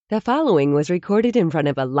The following was recorded in front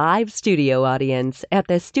of a live studio audience at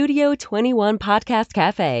the Studio 21 Podcast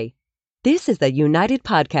Cafe. This is the United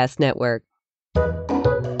Podcast Network.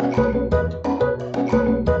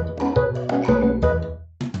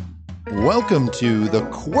 Welcome to the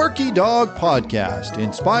Quirky Dog Podcast,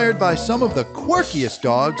 inspired by some of the quirkiest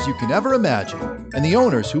dogs you can ever imagine, and the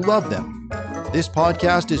owners who love them. This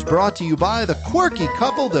podcast is brought to you by the quirky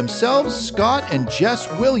couple themselves, Scott and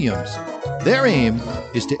Jess Williams. Their aim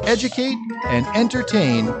is to educate and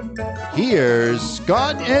entertain. Here's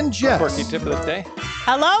Scott and Jess. Quirky tip of the day.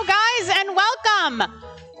 Hello, guys, and welcome.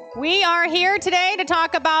 We are here today to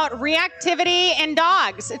talk about reactivity in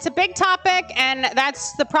dogs. It's a big topic, and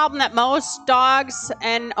that's the problem that most dogs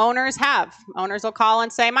and owners have. Owners will call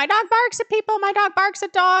and say, my dog barks at people, my dog barks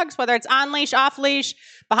at dogs, whether it's on leash, off leash,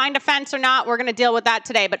 behind a fence or not. We're going to deal with that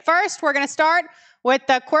today. But first, we're going to start with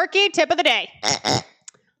the quirky tip of the day.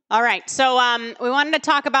 All right, so we wanted to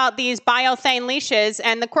talk about these biothane leashes,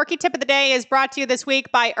 and the quirky tip of the day is brought to you this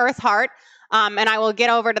week by Earthheart, and I will get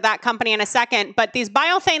over to that company in a second. But these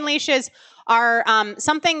biothane leashes are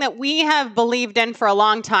something that we have believed in for a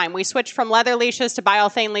long time. We switched from leather leashes to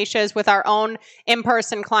biothane leashes with our own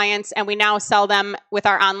in-person clients, and we now sell them with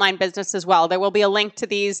our online business as well. There will be a link to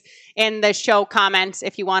these in the show comments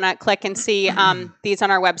if you want to click and see these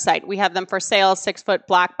on our website. We have them for sale, 6-foot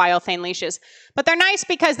black biothane leashes. But they're nice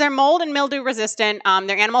because they're mold and mildew resistant.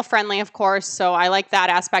 They're animal friendly, of course, so I like that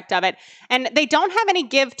aspect of it. And they don't have any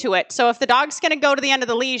give to it. So if the dog's going to go to the end of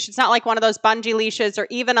the leash, it's not like one of those bungee leashes or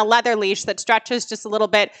even a leather leash that stretches just a little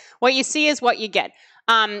bit. What you see is what you get.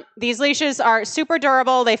 These leashes are super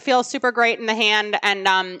durable. They feel super great in the hand,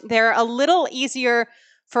 and they're a little easier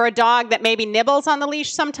for a dog that maybe nibbles on the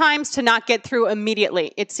leash sometimes to not get through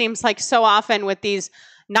immediately. It seems like so often with these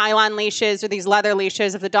nylon leashes or these leather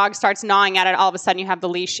leashes, if the dog starts gnawing at it, all of a sudden you have the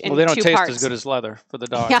leash in 2 parts. Well, they don't taste as good as leather for the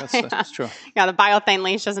dog. That's true. Yeah, the biothane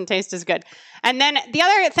leash doesn't taste as good. And then the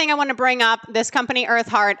other thing I want to bring up, this company,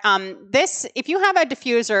 Earthheart, if you have a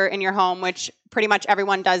diffuser in your home, which pretty much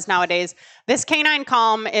everyone does nowadays, this canine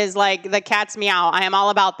calm is like the cat's meow. I am all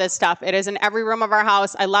about this stuff. It is in every room of our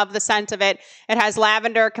house. I love the scent of it. It has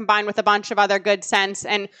lavender combined with a bunch of other good scents.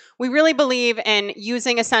 And we really believe in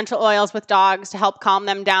using essential oils with dogs to help calm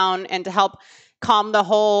them down and to help calm the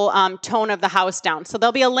whole tone of the house down. So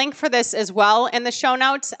there'll be a link for this as well in the show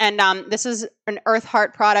notes. And this is an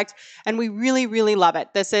Earthheart product, and we really, really love it.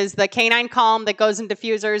 This is the Canine Calm that goes in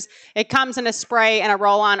diffusers. It comes in a spray and a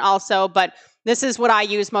roll-on also, but this is what I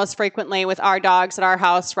use most frequently with our dogs at our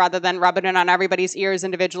house rather than rubbing it on everybody's ears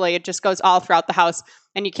individually. It just goes all throughout the house,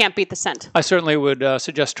 and you can't beat the scent. I certainly would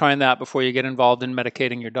suggest trying that before you get involved in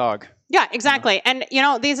medicating your dog. Yeah, exactly. And,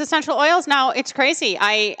 these essential oils now, it's crazy.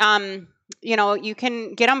 You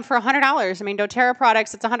can get them for $100. I mean, doTERRA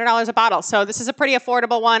products, it's $100 a bottle. So this is a pretty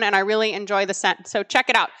affordable one, and I really enjoy the scent. So check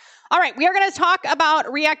it out. All right, we are going to talk about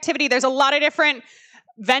reactivity. There's a lot of different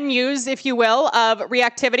venues, if you will, of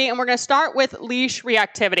reactivity, and we're going to start with leash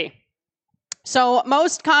reactivity. So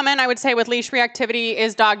most common, I would say, with leash reactivity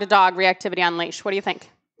is dog-to-dog reactivity on leash. What do you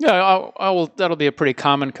think? Yeah, that'll be a pretty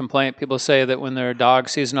common complaint. People say that when their dog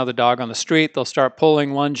sees another dog on the street, they'll start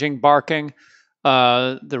pulling, lunging, barking.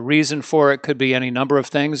 The reason for it could be any number of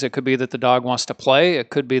things. It could be that the dog wants to play.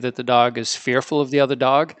 It could be that the dog is fearful of the other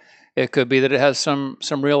dog. It could be that it has some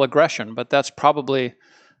real aggression, but that's probably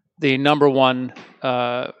the number one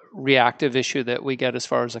reactive issue that we get as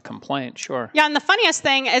far as a complaint. Sure. Yeah, and the funniest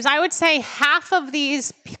thing is I would say half of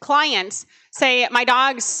these clients say, my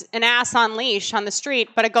dog's an ass on leash on the street,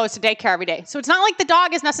 but it goes to daycare every day. So it's not like the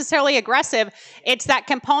dog is necessarily aggressive. It's that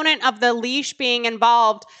component of the leash being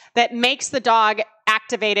involved that makes the dog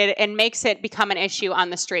activated and makes it become an issue on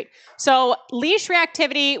the street. So leash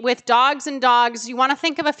reactivity with dogs and dogs, you want to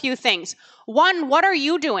think of a few things. One, what are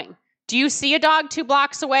you doing? Do you see a dog 2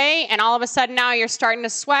 blocks away and all of a sudden now you're starting to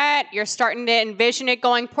sweat, you're starting to envision it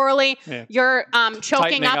going poorly, You're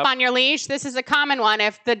choking up on your leash? This is a common one.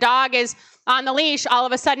 If the dog is on the leash, all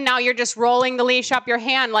of a sudden now you're just rolling the leash up your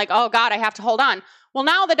hand like, oh God, I have to hold on. Well,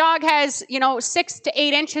 now the dog has, 6 to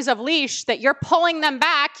 8 inches of leash that you're pulling them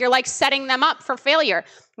back. You're like setting them up for failure.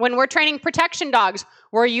 When we're training protection dogs,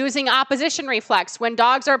 we're using opposition reflex. When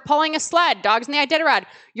dogs are pulling a sled, dogs in the Iditarod,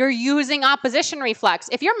 you're using opposition reflex.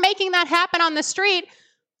 If you're making that happen on the street,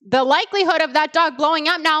 the likelihood of that dog blowing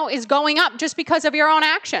up now is going up just because of your own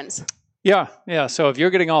actions. Yeah. So if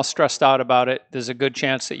you're getting all stressed out about it, there's a good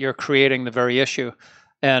chance that you're creating the very issue.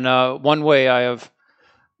 And one way I have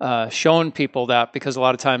shown people that, because a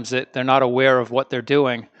lot of times they're not aware of what they're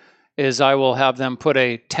doing, is I will have them put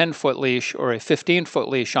a 10-foot leash or a 15-foot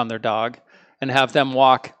leash on their dog and have them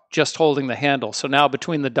walk just holding the handle. So now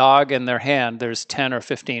between the dog and their hand, there's 10 or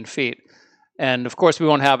 15 feet. And of course, we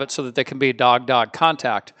won't have it so that there can be dog-dog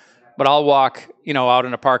contact. But I'll walk, out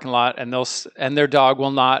in a parking lot, and their dog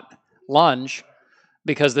will not lunge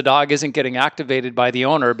because the dog isn't getting activated by the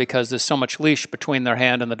owner because there's so much leash between their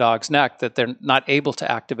hand and the dog's neck that they're not able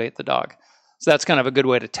to activate the dog. So that's kind of a good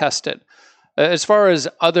way to test it. As far as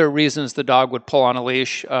other reasons the dog would pull on a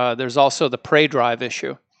leash, there's also the prey drive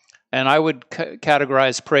issue. And I would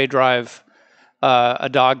categorize prey drive a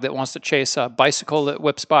dog that wants to chase a bicycle that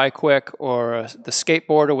whips by quick, or the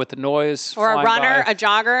skateboarder with the noise, or a runner, a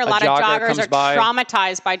jogger. A lot of joggers are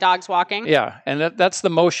traumatized by dogs walking. Yeah, and that's the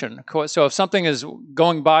motion. So if something is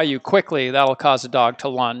going by you quickly, that'll cause a dog to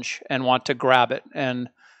lunge and want to grab it. And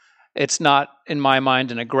it's not, in my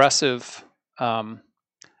mind, an aggressive.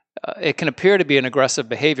 It can appear to be an aggressive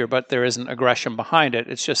behavior, but there isn't aggression behind it.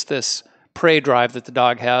 It's just this prey drive that the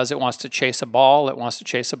dog has. It wants to chase a ball. It wants to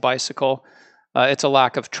chase a bicycle. It's a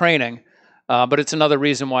lack of training, but it's another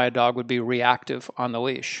reason why a dog would be reactive on the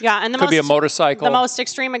leash. Yeah, and could be a motorcycle. The most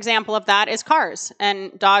extreme example of that is cars.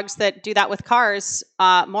 And dogs that do that with cars,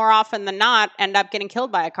 more often than not, end up getting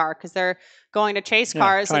killed by a car because they're going to chase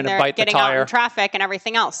cars and they're getting out in traffic and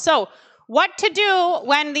everything else. So what to do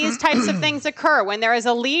when these types of things occur, when there is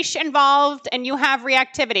a leash involved and you have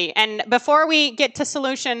reactivity. And before we get to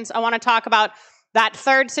solutions, I want to talk about that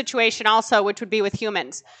third situation also, which would be with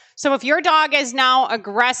humans. So if your dog is now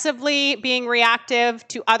aggressively being reactive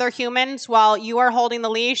to other humans while you are holding the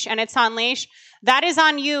leash and it's on leash, that is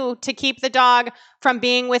on you to keep the dog from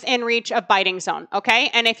being within reach of biting zone, okay?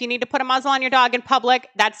 And if you need to put a muzzle on your dog in public,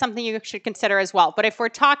 that's something you should consider as well. But if we're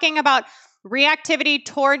talking about reactivity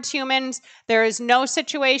towards humans, there is no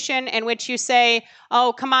situation in which you say,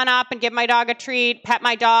 oh, come on up and give my dog a treat, pet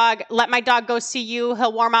my dog, let my dog go see you,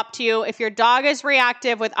 he'll warm up to you. If your dog is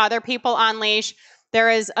reactive with other people on leash, there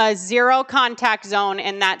is a zero contact zone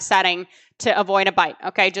in that setting to avoid a bite,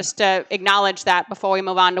 okay? Just to acknowledge that before we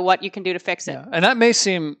move on to what you can do to fix it. Yeah. And that may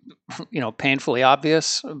seem, painfully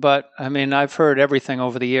obvious, but I mean, I've heard everything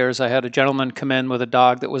over the years. I had a gentleman come in with a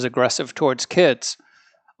dog that was aggressive towards kids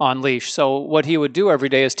on leash. So what he would do every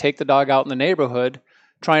day is take the dog out in the neighborhood,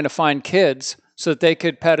 trying to find kids so that they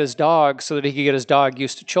could pet his dog so that he could get his dog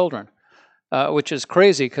used to children, which is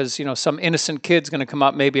crazy because, some innocent kid's going to come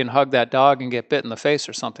up maybe and hug that dog and get bit in the face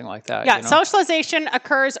or something like that. Yeah, socialization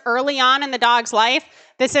occurs early on in the dog's life.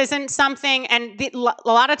 This isn't something, and a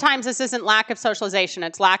lot of times this isn't lack of socialization.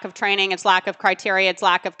 It's lack of training. It's lack of criteria. It's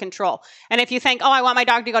lack of control. And if you think, I want my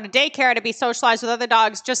dog to go to daycare to be socialized with other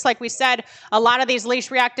dogs, just like we said, a lot of these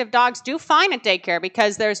leash reactive dogs do fine at daycare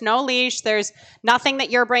because there's no leash, there's nothing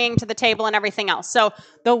that you're bringing to the table and everything else. So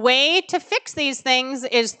the way to fix these things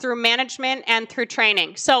is through management and through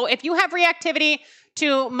training. So if you have reactivity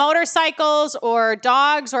to motorcycles or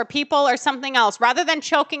dogs or people or something else, rather than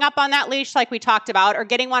choking up on that leash like we talked about, or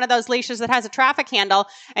getting one of those leashes that has a traffic handle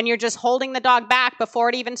and you're just holding the dog back before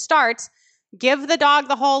it even starts, give the dog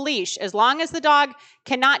the whole leash. As long as the dog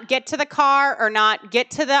cannot get to the car or not get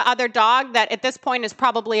to the other dog that at this point is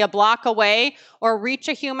probably a block away, or reach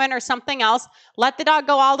a human or something else, let the dog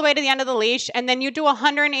go all the way to the end of the leash, and then you do a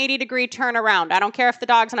 180-degree turnaround. I don't care if the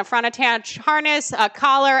dog's on a front attached harness, a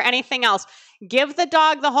collar, anything else. Give the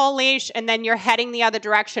dog the whole leash, and then you're heading the other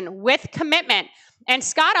direction with commitment. And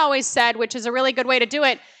Scott always said, which is a really good way to do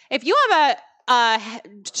it, if you have a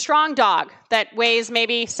strong dog that weighs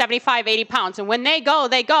maybe 75, 80 pounds, and when they go,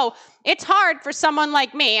 it's hard for someone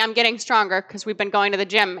like me. I'm getting stronger because we've been going to the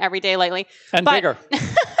gym every day lately. And bigger.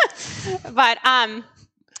 But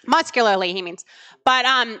muscularly, he means. But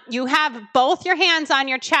you have both your hands on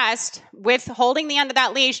your chest with holding the end of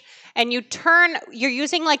that leash, and you're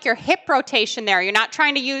using like your hip rotation there. You're not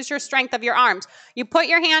trying to use your strength of your arms. You put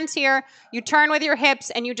your hands here, you turn with your hips,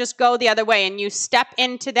 and you just go the other way, and you step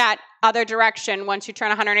into that other direction once you turn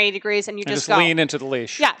 180 degrees, and you just go. Lean into the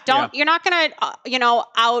leash. Yeah, you're not going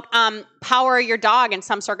to, power your dog in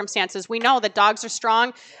some circumstances. We know that dogs are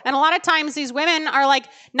strong, and a lot of times these women are like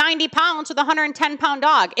 90 pounds with a 110-pound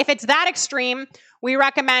dog. If it's that extreme, we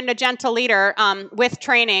recommend a gentle leader with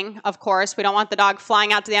training, of course. We don't want the dog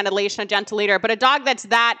flying out to the end of the leash and a gentle leader, but a dog that's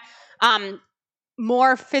that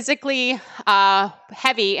more physically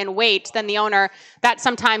heavy in weight than the owner, that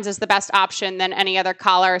sometimes is the best option than any other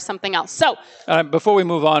collar or something else. So before we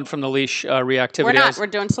move on from the leash reactivity, we're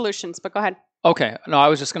doing solutions, but go ahead. Okay. No, I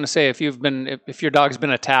was just going to say, if your dog's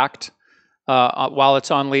been attacked while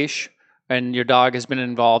it's on leash, and your dog has been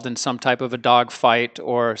involved in some type of a dog fight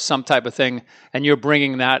or some type of thing, and you're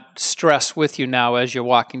bringing that stress with you now as you're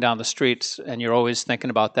walking down the streets, and you're always thinking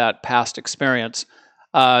about that past experience,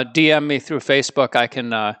 DM me through Facebook. I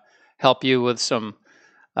can help you with some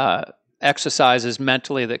exercises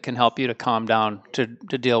mentally that can help you to calm down to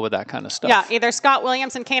deal with that kind of stuff. Yeah, either Scott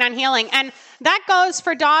Williams and Canine Healing. And that goes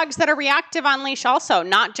for dogs that are reactive on leash also,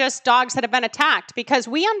 not just dogs that have been attacked, because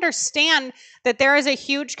we understand that there is a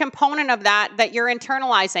huge component of that you're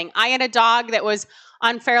internalizing. I had a dog that was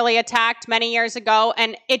unfairly attacked many years ago,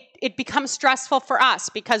 and it becomes stressful for us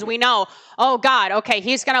because we know, oh God, okay,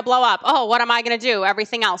 he's going to blow up. Oh, what am I going to do?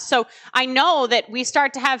 Everything else. So I know that we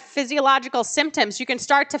start to have physiological symptoms. You can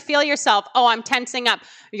start to feel yourself, oh, I'm tensing up.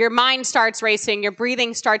 Your mind starts racing. Your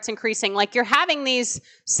breathing starts increasing. Like you're having these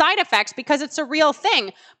side effects because it's a real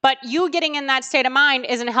thing. But you getting in that state of mind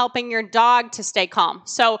isn't helping your dog to stay calm.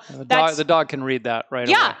 So the dog can read that right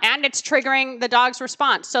away. Yeah, and it's triggering the dog's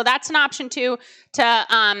response. So that's an option too,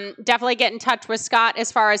 to definitely get in touch with Scott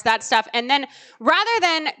as far as that stuff. And then rather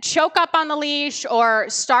than choke up on the leash or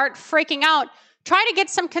start freaking out, try to get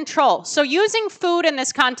some control. So using food in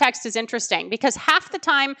this context is interesting because half the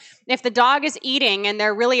time, if the dog is eating and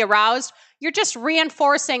they're really aroused, you're just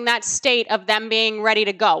reinforcing that state of them being ready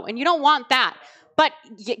to go. And you don't want that. But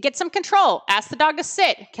get some control. Ask the dog to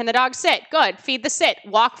sit. Can the dog sit? Good. Feed the sit.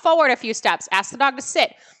 Walk forward a few steps. Ask the dog to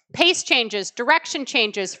sit. Pace changes, direction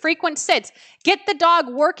changes, frequent sits. Get the dog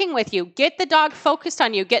working with you. Get the dog focused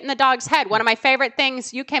on you. Get in the dog's head. One of my favorite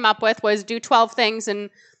things you came up with was do 12 things in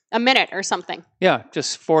a minute or something. Yeah,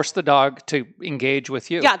 just force the dog to engage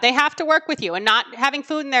with you. Yeah, they have to work with you and not having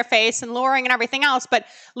food in their face and luring and everything else, but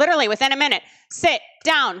literally within a minute, sit,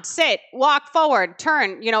 down, sit, walk forward,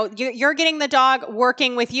 turn. You're getting the dog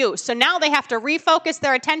working with you. So now they have to refocus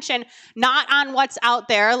their attention not on what's out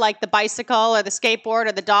there, like the bicycle or the skateboard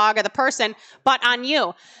or the dog or the person, but on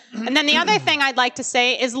you. And then the other thing I'd like to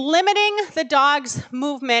say is limiting the dog's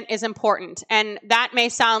movement is important. And that may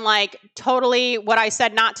sound like totally what I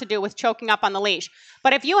said not to do with choking up on the leash.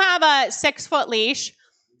 But if you have a 6-foot leash,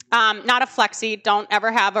 not a flexi, don't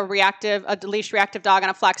ever have a leash reactive dog on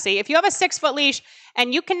a flexi. If you have a 6-foot leash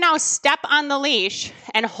and you can now step on the leash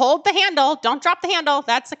and hold the handle, don't drop the handle.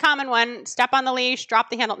 That's a common one. Step on the leash, drop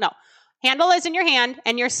the handle. No, handle is in your hand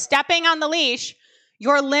and you're stepping on the leash.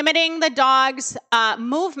 You're limiting the dog's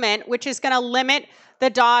movement, which is going to limit the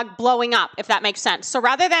dog blowing up, if that makes sense. So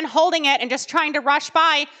rather than holding it and just trying to rush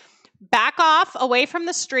by, back off away from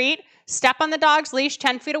the street, step on the dog's leash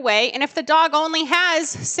 10 feet away. And if the dog only has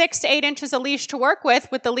 6 to 8 inches of leash to work with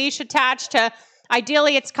the leash attached to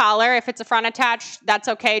ideally its collar, if it's a front attached, that's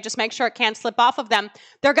okay. Just make sure it can't slip off of them.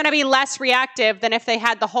 They're going to be less reactive than if they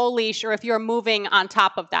had the whole leash or if you're moving on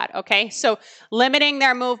top of that, okay? So limiting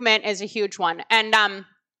their movement is a huge one. And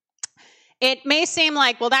it may seem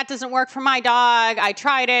like, well, that doesn't work for my dog. I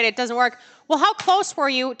tried it. It doesn't work. Well, how close were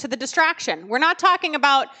you to the distraction? We're not talking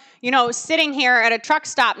about, sitting here at a truck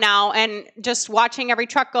stop now and just watching every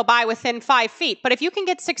truck go by within 5 feet. But if you can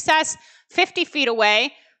get success 50 feet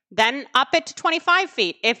away, then up it to 25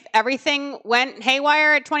 feet. If everything went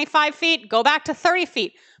haywire at 25 feet, go back to 30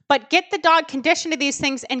 feet. But get the dog conditioned to these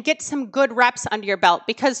things and get some good reps under your belt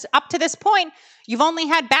because up to this point, you've only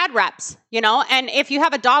had bad reps, And if you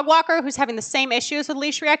have a dog walker who's having the same issues with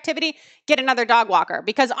leash reactivity, get another dog walker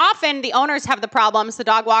because often the owners have the problems, the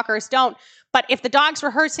dog walkers don't. But if the dog's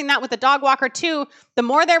rehearsing that with the dog walker too, the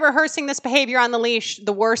more they're rehearsing this behavior on the leash,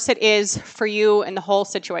 the worse it is for you in the whole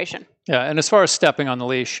situation. Yeah, and as far as stepping on the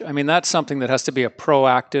leash, that's something that has to be a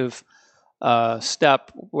proactive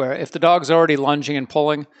step where if the dog's already lunging and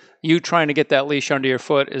pulling, you trying to get that leash under your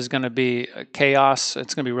foot is going to be chaos.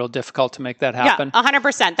 It's going to be real difficult to make that happen. Yeah,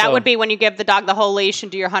 100%. That would be when you give the dog the whole leash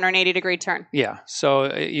and do your 180-degree turn. Yeah,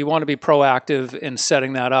 so you want to be proactive in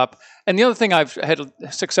setting that up. And the other thing I've had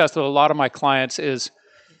success with a lot of my clients is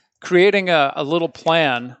creating a little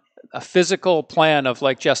plan, a physical plan of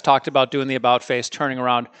like Jess talked about doing the about face, turning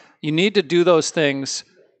around. You need to do those things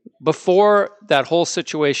before that whole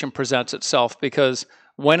situation presents itself because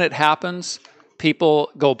when it happens, people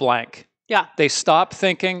go blank. Yeah. They stop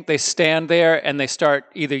thinking, they stand there and they start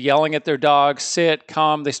either yelling at their dog, sit,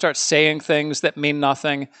 come, they start saying things that mean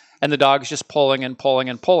nothing and the dog's just pulling and pulling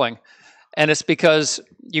and pulling. And it's because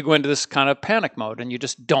you go into this kind of panic mode and you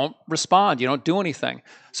just don't respond. You don't do anything.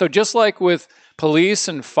 So just like with police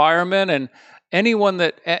and firemen and anyone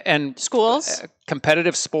and schools,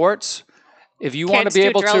 competitive sports, if you want to be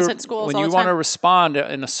able to, when you want to respond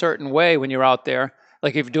in a certain way when you're out there,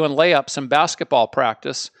 like if you're doing layups in basketball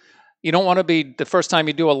practice, you don't want to be, the first time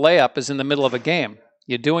you do a layup is in the middle of a game.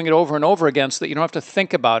 You're doing it over and over again so that you don't have to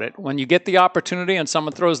think about it. When you get the opportunity and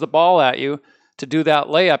someone throws the ball at you to do that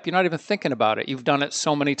layup, you're not even thinking about it. You've done it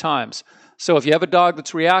so many times. So if you have a dog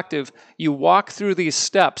that's reactive, you walk through these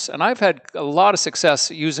steps. And I've had a lot of success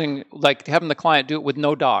using, like having the client do it with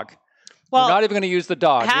no dog. We're not even going to use the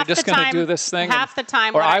dog. You're just going to do this thing. Half the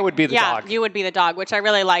time. Or I would be the dog. Yeah, you would be the dog, which I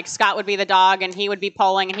really like. Scott would be the dog, and he would be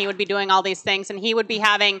polling, and he would be doing all these things, and he would be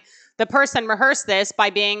having the person rehearse this by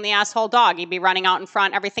being the asshole dog. He'd be running out in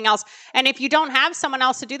front, everything else. And if you don't have someone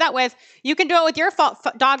else to do that with, you can do it with your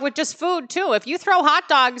dog with just food too. If you throw hot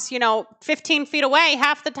dogs, 15 feet away,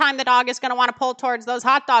 half the time the dog is going to want to pull towards those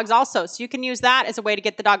hot dogs also. So you can use that as a way to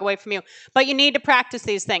get the dog away from you. But you need to practice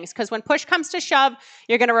these things because when push comes to shove,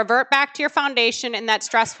 you're going to revert back to your foundation in that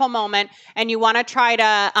stressful moment, and you want to try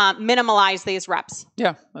to minimize these reps.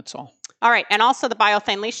 Yeah, that's all. All right, and also the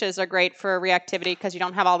biothane leashes are great for reactivity because you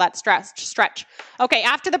don't have all that stretch. Okay,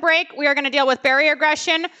 after the break, we are going to deal with barrier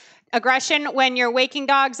aggression when you're waking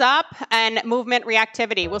dogs up, and movement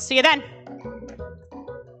reactivity. We'll see you then.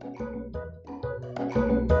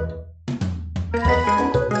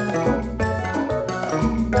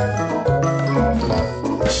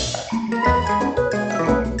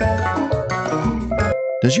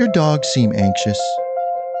 Does your dog seem anxious?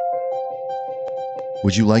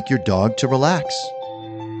 Would you like your dog to relax?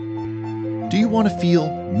 Do you want to feel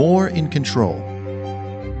more in control?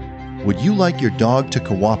 Would you like your dog to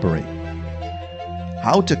cooperate?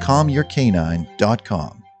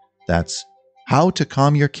 HowToCalmYourCanine.com. That's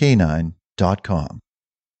HowToCalmYourCanine.com.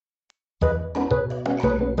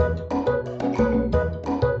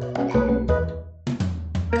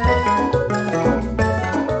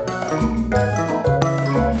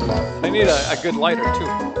 They need a good lighter, too.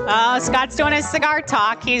 Scott's doing his cigar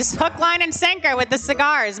talk. He's hook, line, and sinker with the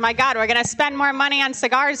cigars. My God, we're going to spend more money on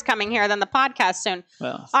cigars coming here than the podcast soon.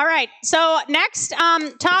 Well. All right. So next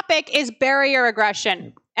topic is barrier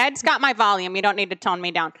aggression. Ed's got my volume. You don't need to tone me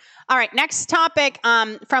down. All right. Next topic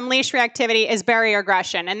from leash reactivity is barrier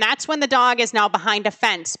aggression. And that's when the dog is now behind a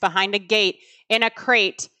fence, behind a gate, in a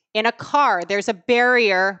crate, in a car. There's a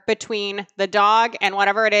barrier between the dog and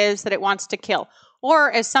whatever it is that it wants to kill.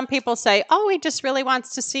 Or as some people say, oh, he just really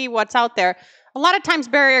wants to see what's out there. A lot of times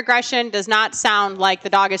barrier aggression does not sound like the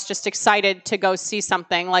dog is just excited to go see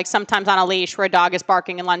something, like sometimes on a leash where a dog is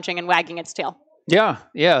barking and lunging and wagging its tail.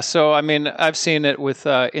 Yeah. So, I mean, I've seen it with,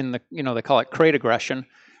 they call it crate aggression,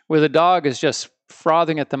 where the dog is just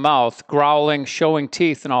frothing at the mouth, growling, showing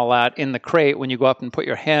teeth and all that in the crate when you go up and put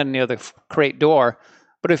your hand near the crate door.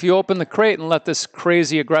 But if you open the crate and let this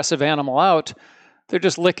crazy aggressive animal out, they're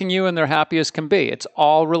just licking you and they're happy as can be. It's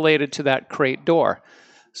all related to that crate door.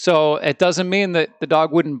 So it doesn't mean that the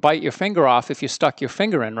dog wouldn't bite your finger off if you stuck your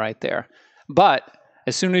finger in right there. But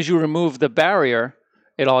as soon as you remove the barrier,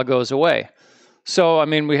 it all goes away. So, I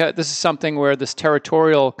mean, this is something where this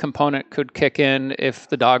territorial component could kick in if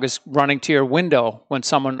the dog is running to your window when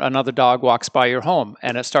another dog walks by your home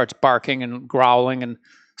and it starts barking and growling and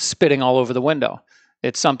spitting all over the window.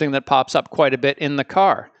 It's something that pops up quite a bit in the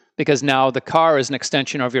car, because now the car is an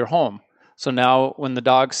extension of your home. So now when the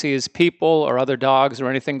dog sees people or other dogs or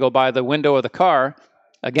anything go by the window of the car,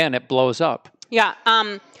 again, it blows up. Yeah.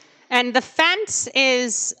 And the fence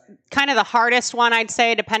is kind of the hardest one, I'd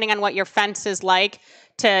say, depending on what your fence is like,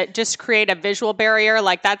 to just create a visual barrier.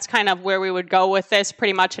 Like that's kind of where we would go with this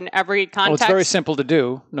pretty much in every context. Well, it's very simple to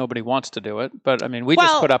do. Nobody wants to do it. But I mean, we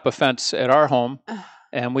just put up a fence at our home.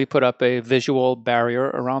 And we put up a visual barrier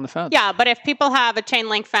around the fence. Yeah, but if people have a chain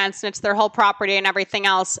link fence and it's their whole property and everything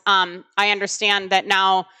else, I understand that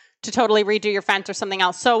now to totally redo your fence or something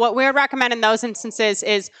else. So what we would recommend in those instances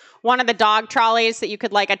is one of the dog trolleys that you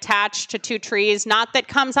could like attach to two trees, not that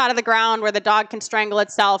comes out of the ground where the dog can strangle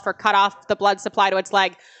itself or cut off the blood supply to its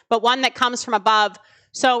leg, but one that comes from above.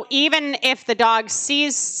 So even if the dog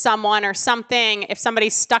sees someone or something, if somebody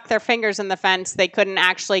stuck their fingers in the fence, they couldn't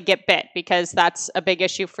actually get bit because that's a big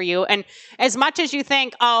issue for you. And as much as you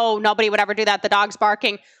think, oh, nobody would ever do that, the dog's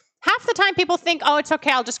barking, half the time people think, oh, it's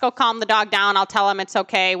okay, I'll just go calm the dog down, I'll tell him it's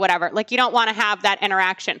okay, whatever. Like you don't want to have that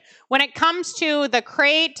interaction. When it comes to the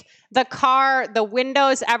crate, the car, the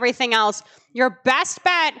windows, everything else, your best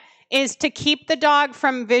bet is to keep the dog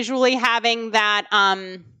from visually having that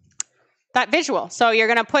visual. So you're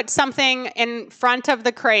going to put something in front of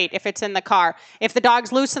the crate if it's in the car. If the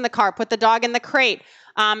dog's loose in the car, put the dog in the crate.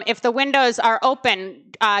 If the windows are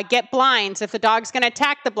open, get blinds. If the dog's going to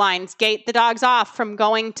attack the blinds, gate the dogs off from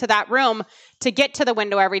going to that room to get to the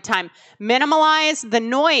window every time. Minimize the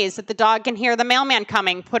noise that the dog can hear the mailman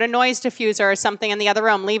coming. Put a noise diffuser or something in the other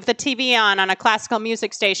room. Leave the TV on a classical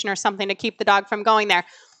music station or something to keep the dog from going there.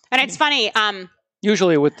 And it's funny.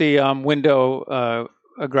 Usually with the window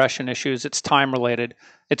aggression issues, it's time related.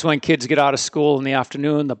 It's when kids get out of school in the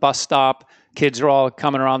afternoon, the bus stop, kids are all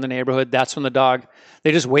coming around the neighborhood. That's when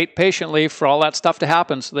they just wait patiently for all that stuff to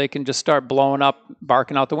happen so they can just start blowing up,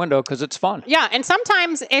 barking out the window because it's fun. Yeah, and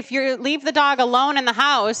sometimes if you leave the dog alone in the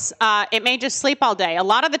house, it may just sleep all day. A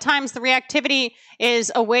lot of the times the reactivity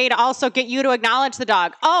is a way to also get you to acknowledge the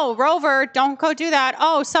dog. Oh, Rover, don't go do that.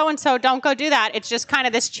 Oh, so-and-so, don't go do that. It's just kind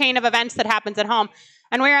of this chain of events that happens at home.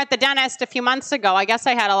 And we were at the dentist a few months ago. I guess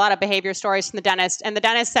I had a lot of behavior stories from the dentist. And the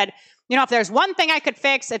dentist said, if there's one thing I could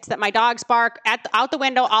fix, it's that my dogs bark out the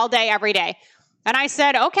window all day, every day. And I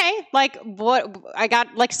said, okay, what? I got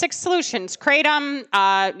 6 solutions. Kratom.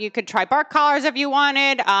 You could try bark collars if you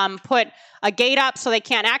wanted. Put a gate up so they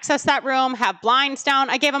can't access that room. Have blinds down.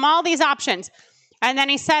 I gave him all these options. And then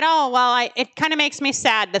he said, oh, well, it kind of makes me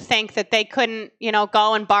sad to think that they couldn't,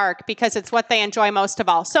 go and bark because it's what they enjoy most of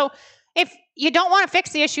all. So if you don't want to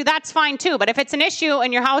fix the issue, that's fine too. But if it's an issue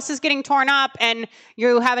and your house is getting torn up and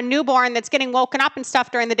you have a newborn that's getting woken up and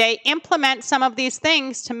stuff during the day, implement some of these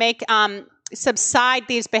things to make subside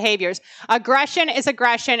these behaviors. Aggression is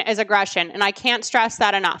aggression is aggression. And I can't stress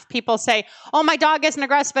that enough. People say, oh, my dog isn't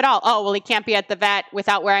aggressive at all. Oh, well, he can't be at the vet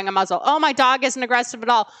without wearing a muzzle. Oh, my dog isn't aggressive at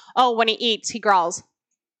all. Oh, when he eats, he growls.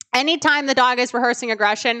 Anytime the dog is rehearsing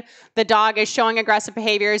aggression, the dog is showing aggressive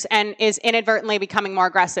behaviors and is inadvertently becoming more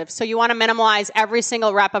aggressive. So you want to minimize every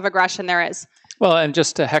single rep of aggression there is. Well, and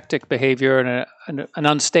just a hectic behavior and an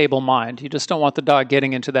unstable mind. You just don't want the dog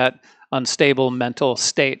getting into that unstable mental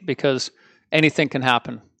state because anything can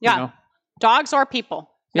happen. Yeah. Dogs or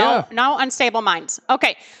people. No unstable minds.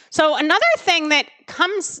 Okay. So another thing that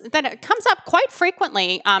comes up quite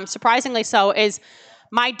frequently, surprisingly so, is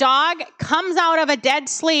my dog comes out of a dead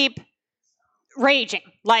sleep raging.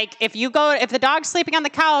 Like if the dog's sleeping on the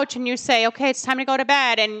couch and you say, okay, it's time to go to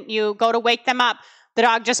bed, and you go to wake them up, the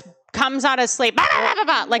dog just comes out of sleep,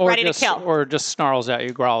 ready to kill. Or just snarls at you,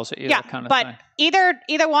 growls at you, that kind of thing. But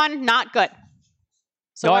either one, not good.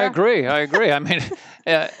 So no, I agree. I mean,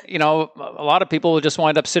 a lot of people will just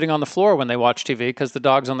wind up sitting on the floor when they watch TV because the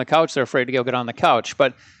dog's on the couch. They're afraid to go get on the couch.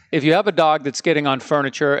 But if you have a dog that's getting on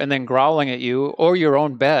furniture and then growling at you or your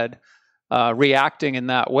own bed, reacting in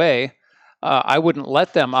that way, I wouldn't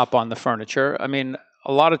let them up on the furniture. I mean,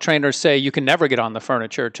 a lot of trainers say you can never get on the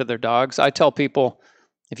furniture to their dogs. I tell people,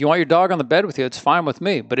 if you want your dog on the bed with you, it's fine with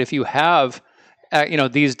me. But if you have,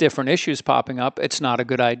 these different issues popping up, it's not a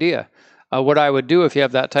good idea. What I would do if you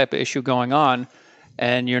have that type of issue going on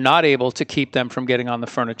and you're not able to keep them from getting on the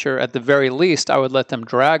furniture, at the very least, I would let them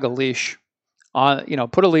drag a leash on,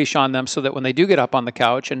 put a leash on them so that when they do get up on the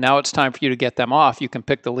couch and now it's time for you to get them off, you can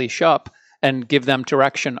pick the leash up and give them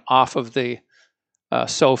direction off of the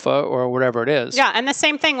sofa or whatever it is. Yeah, and the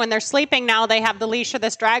same thing when they're sleeping now, they have the leash or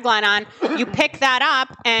this drag line on. You pick that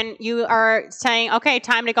up and you are saying, okay,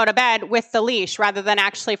 time to go to bed with the leash rather than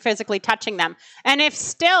actually physically touching them. And if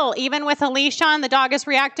still, even with a leash on, the dog is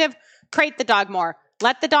reactive, crate the dog more.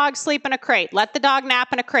 Let the dog sleep in a crate. Let the dog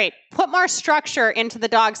nap in a crate. Put more structure into the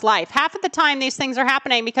dog's life. Half of the time these things are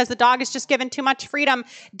happening because the dog is just given too much freedom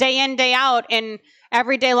day in, day out in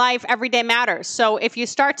everyday life, everyday matters. So if you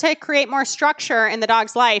start to create more structure in the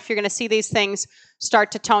dog's life, you're going to see these things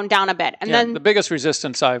start to tone down a bit. And then the biggest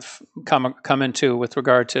resistance I've come into with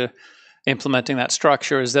regard to implementing that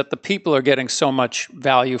structure is that the people are getting so much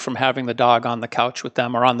value from having the dog on the couch with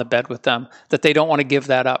them or on the bed with them that they don't want to give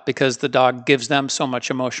that up because the dog gives them so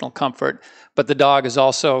much emotional comfort. But the dog is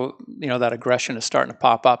also, that aggression is starting to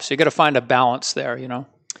pop up. So you got to find a balance there,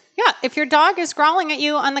 Yeah, if your dog is growling at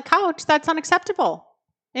you on the couch, that's unacceptable.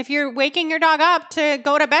 If you're waking your dog up to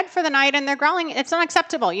go to bed for the night and they're growling, it's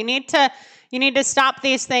unacceptable. You need to stop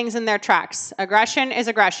these things in their tracks. Aggression is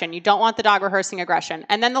aggression. You don't want the dog rehearsing aggression.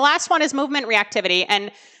 And then the last one is movement reactivity.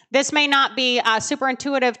 And this may not be super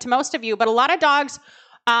intuitive to most of you, but a lot of dogs,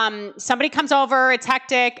 somebody comes over, it's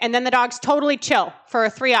hectic, and then the dog's totally chill for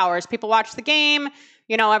 3 hours. People watch the game.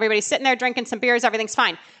 Everybody's sitting there drinking some beers, everything's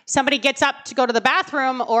fine. Somebody gets up to go to the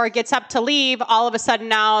bathroom or gets up to leave, all of a sudden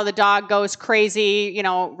now the dog goes crazy,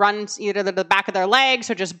 runs either to the back of their legs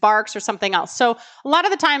or just barks or something else. So a lot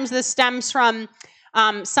of the times this stems from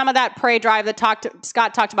some of that prey drive that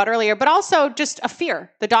Scott talked about earlier, but also just a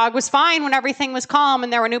fear. The dog was fine when everything was calm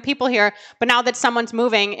and there were new people here, but now that someone's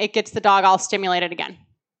moving, it gets the dog all stimulated again.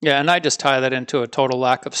 Yeah, and I just tie that into a total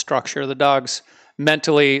lack of structure. The dog's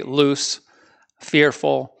mentally loose,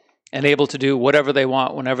 fearful, and able to do whatever they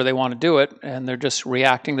want whenever they want to do it, and they're just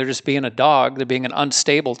reacting. They're just being a dog. They're being an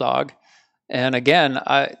unstable dog. And again,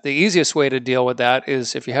 the easiest way to deal with that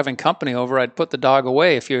is if you're having company over, I'd put the dog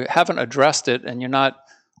away. If you haven't addressed it and you're not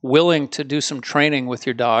willing to do some training with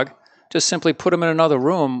your dog, just simply put them in another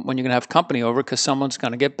room when you're going to have company over because someone's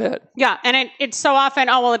going to get bit. Yeah, and it's so often,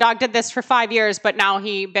 the dog did this for 5 years, but now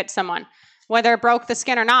he bit someone. whether it broke the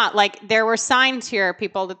skin or not. Like, there were signs here,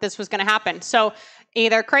 people, that this was going to happen. So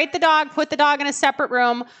either crate the dog, put the dog in a separate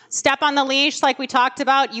room, step on the leash like we talked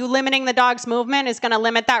about. You limiting the dog's movement is going to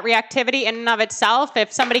limit that reactivity in and of itself.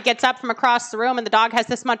 If somebody gets up from across the room and the dog has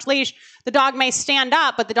this much leash, the dog may stand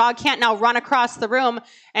up, but the dog can't now run across the room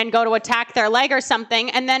and go to attack their leg or something.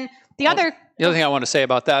 And then the other thing I want to say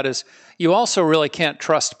about that is you also really can't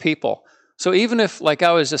trust people. So even if, like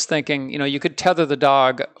I was just thinking, you could tether the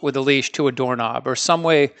dog with a leash to a doorknob or some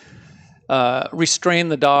way restrain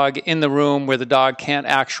the dog in the room where the dog can't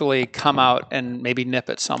actually come out and maybe nip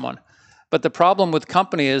at someone. But the problem with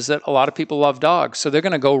company is that a lot of people love dogs. So they're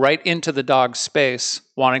going to go right into the dog's space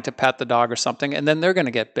wanting to pet the dog or something, and then they're going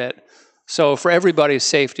to get bit. So for everybody's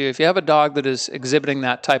safety, if you have a dog that is exhibiting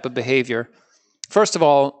that type of behavior, first of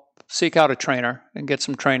all, seek out a trainer and get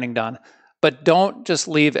some training done. But don't just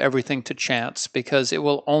leave everything to chance, because it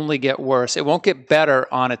will only get worse. It won't get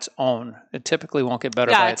better on its own. It typically won't get better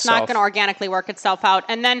by itself. Yeah, it's not going to organically work itself out.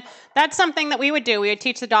 And then that's something that we would do. We would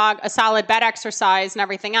teach the dog a solid bed exercise and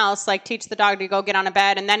everything else, like teach the dog to go get on a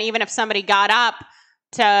bed. And then even if somebody got up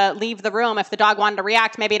to leave the room, if the dog wanted to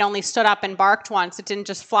react, maybe it only stood up and barked once. It didn't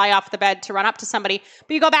just fly off the bed to run up to somebody.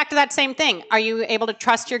 But you go back to that same thing. Are you able to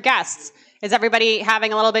trust your guests? Is everybody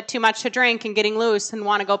having a little bit too much to drink and getting loose and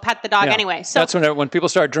want to go pet the dog anyway? So that's when people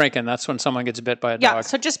start drinking. That's when someone gets bit by a dog. Yeah,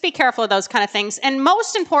 so just be careful of those kind of things. And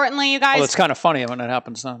most importantly, you guys... Well, it's kind of funny when it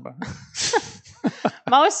happens now. But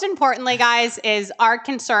most importantly, guys, is our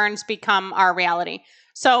concerns become our reality.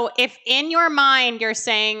 So if in your mind you're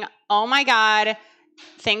saying, oh my God,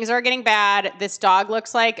 things are getting bad, this dog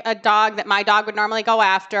looks like a dog that my dog would normally go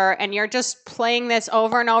after, and you're just playing this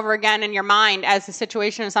over and over again in your mind as the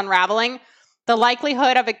situation is unraveling, the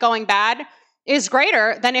likelihood of it going bad is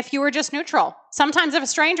greater than if you were just neutral. Sometimes if a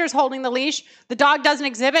stranger is holding the leash, the dog doesn't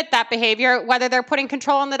exhibit that behavior, whether they're putting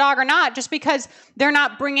control on the dog or not, just because they're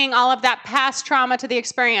not bringing all of that past trauma to the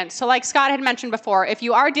experience. So like Scott had mentioned before, if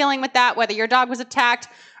you are dealing with that, whether your dog was attacked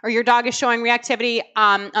or your dog is showing reactivity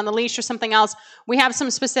on the leash or something else, we have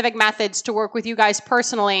some specific methods to work with you guys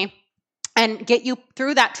personally and get you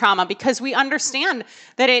through that trauma, because we understand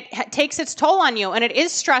that it takes its toll on you and it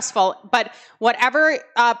is stressful, but whatever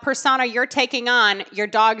persona you're taking on, your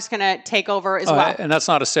dog's going to take over as well. And that's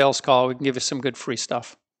not a sales call. We can give you some good free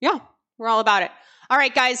stuff. Yeah, we're all about it. All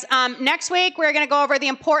right, guys, next week we're going to go over the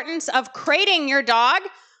importance of crating your dog.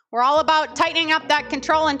 We're all about tightening up that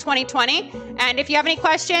control in 2020. And if you have any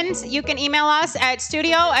questions, you can email us at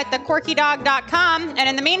studio@thequirkydog.com. And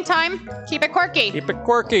in the meantime, keep it quirky. Keep it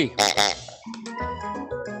quirky.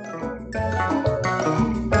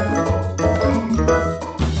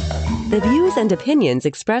 The views and opinions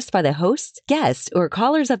expressed by the hosts, guests, or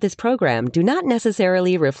callers of this program do not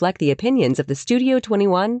necessarily reflect the opinions of the Studio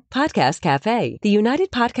 21 Podcast Cafe, the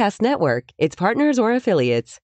United Podcast Network, its partners, or affiliates.